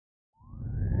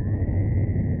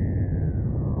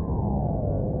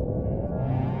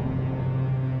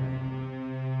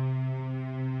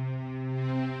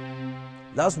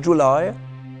Last July,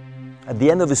 at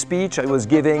the end of a speech I was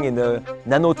giving in a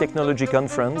nanotechnology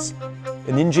conference,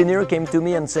 an engineer came to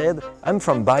me and said, "I'm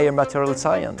from Bayer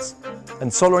MaterialScience,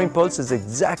 and Solar Impulse is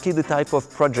exactly the type of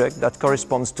project that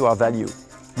corresponds to our value.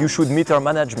 You should meet our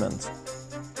management."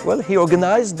 Well, he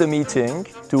organized the meeting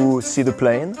to see the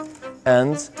plane,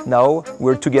 and now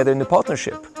we're together in a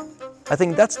partnership. I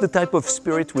think that's the type of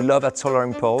spirit we love at Solar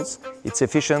Impulse. It's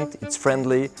efficient, it's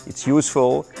friendly, it's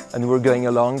useful, and we're going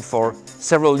along for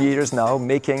several years now,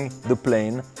 making the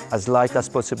plane as light as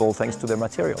possible thanks to their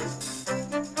materials.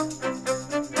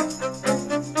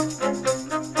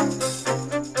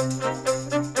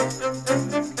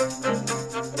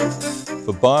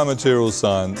 For Bayer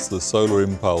MaterialScience, the Solar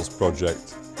Impulse project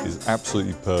is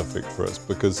absolutely perfect for us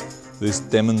because this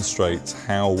demonstrates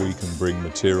how we can bring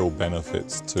material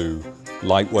benefits to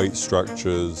lightweight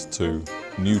structures, to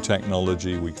new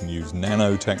technology. We can use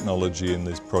nanotechnology in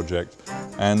this project.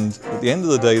 And at the end of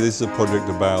the day, this is a project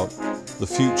about the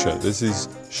future. This is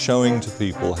showing to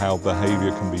people how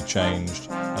behavior can be changed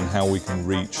and how we can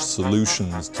reach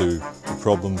solutions to the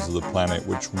problems of the planet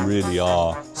which really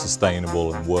are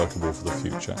sustainable and workable for the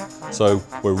future. So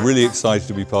we're really excited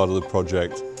to be part of the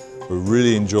project. We're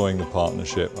really enjoying the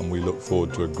partnership and we look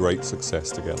forward to a great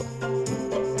success together.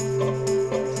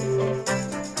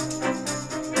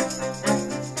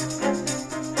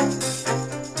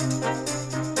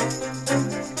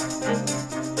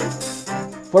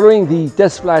 Following the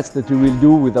test flights that we will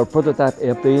do with our prototype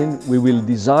airplane, we will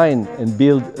design and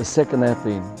build a second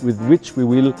airplane with which we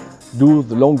will do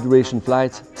the long duration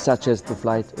flights such as the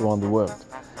flight around the world.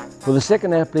 For the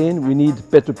second airplane we need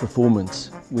better performance,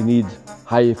 we need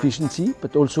high efficiency,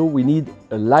 but also we need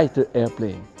a lighter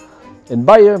airplane. And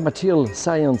Bayer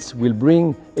MaterialScience will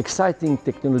bring exciting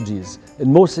technologies,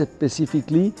 and more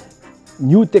specifically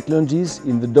new technologies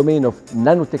in the domain of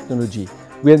nanotechnology.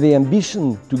 We have the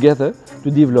ambition together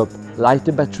to develop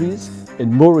lighter batteries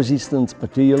and more resistant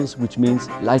materials, which means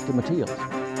lighter materials.